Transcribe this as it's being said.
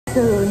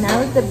So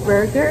now the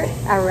burger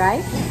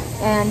arrived,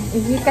 and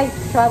if you guys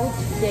travel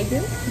to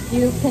Jeju,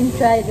 you can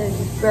try this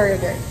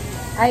burger.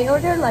 I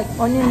ordered like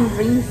onion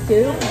rings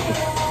too,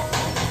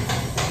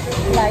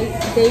 like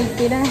they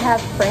didn't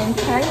have french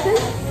fries,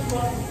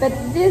 but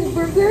this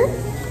burger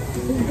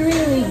is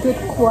really good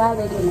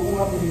quality.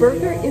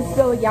 Burger is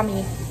so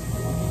yummy.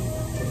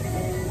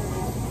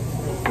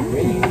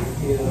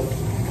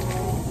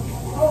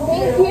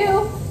 Thank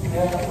you.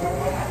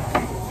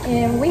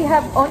 And we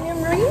have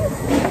onion rings,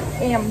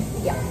 and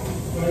yeah.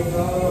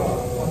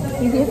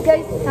 If you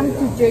guys come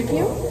to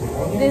Jeju,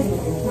 this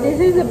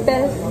is the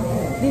best.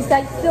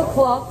 Besides the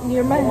club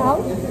near my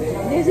house,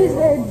 this is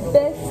the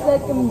best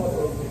second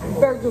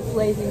burger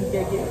place in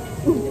Jeju.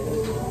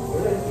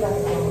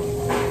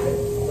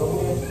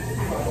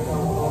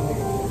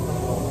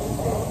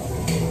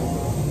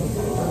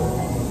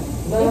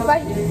 If I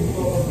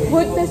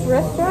put this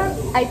restaurant,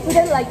 I put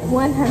it like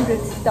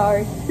 100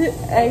 stars.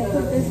 I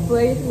put this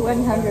place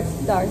 100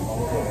 stars.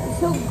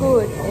 So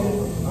good,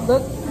 and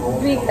look,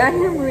 big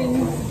onion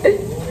rings.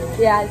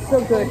 Yeah, it's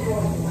so good.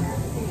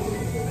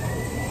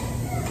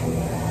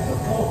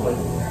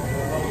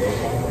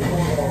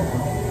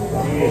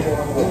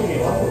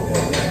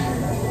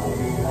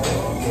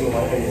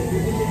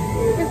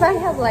 If I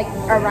have like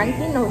a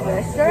ranking of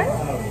restaurants,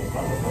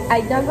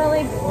 I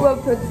definitely will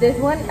put this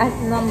one as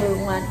number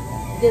one.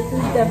 This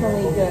is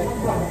definitely good.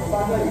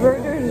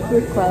 Burger is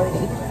good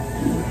quality.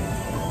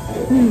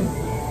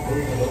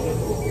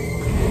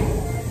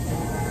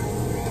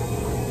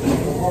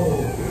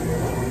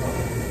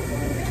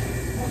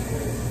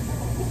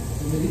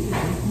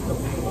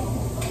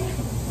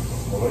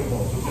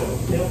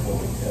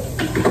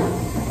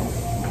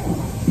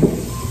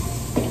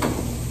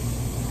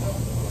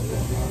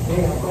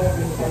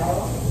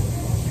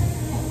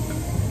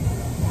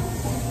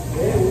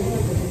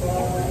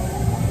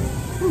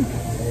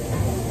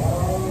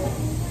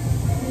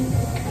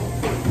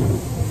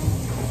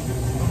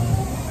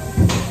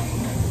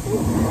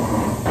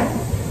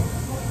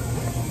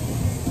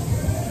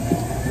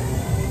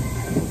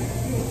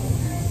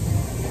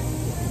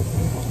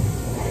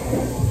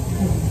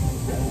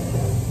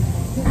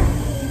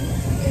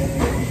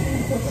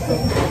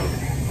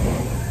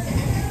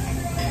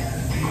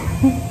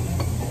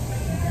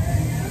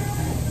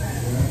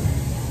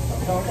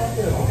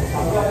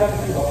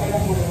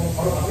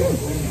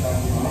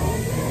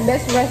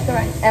 Best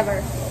restaurant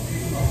ever.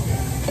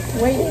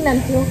 Waiting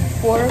until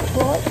 4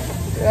 o'clock,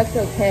 that's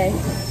okay.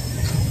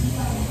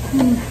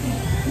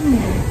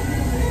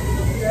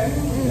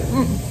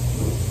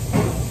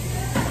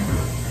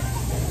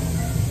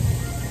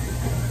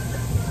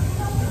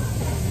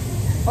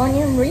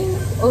 Onion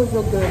rings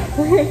also good.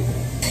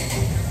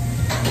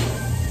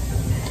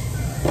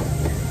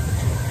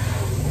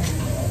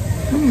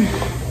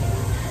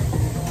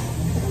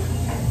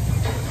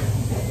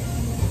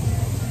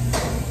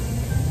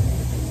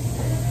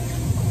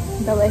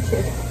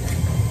 Delicious.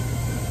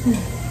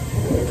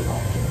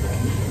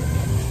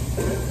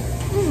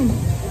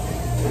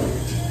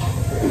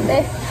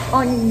 Best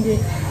onion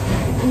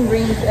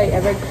rings I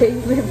ever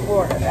tasted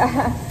before.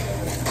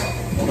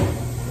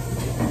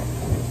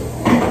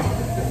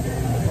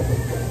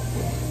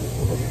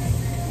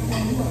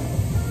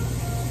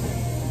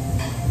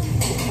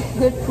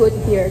 Good food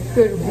here.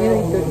 Good,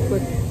 really good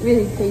food.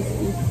 Really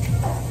tasty.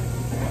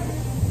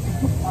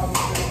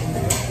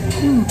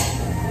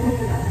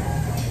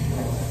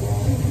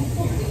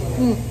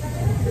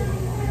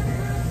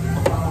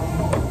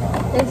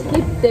 Let's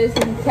keep this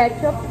in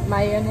ketchup,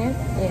 mayonnaise,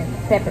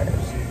 and peppers.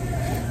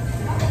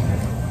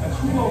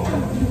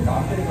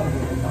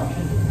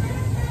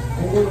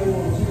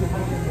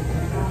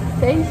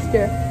 Taste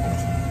it.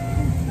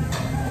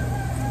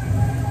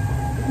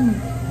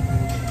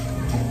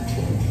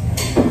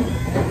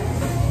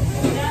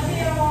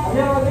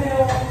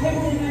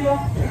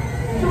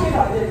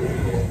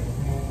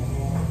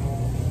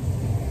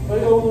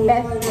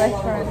 Best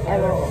restaurant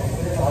ever.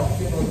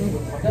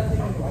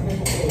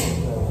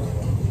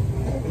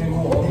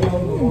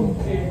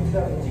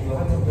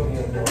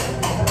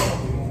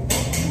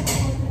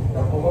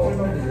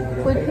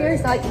 Food here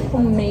is like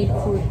homemade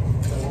food.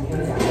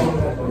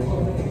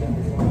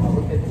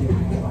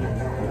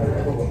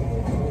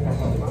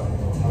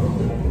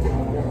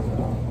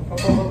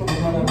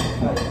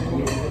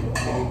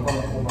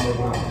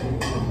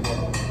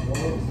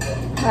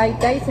 Bye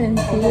guys, and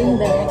see you in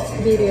the next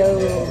video.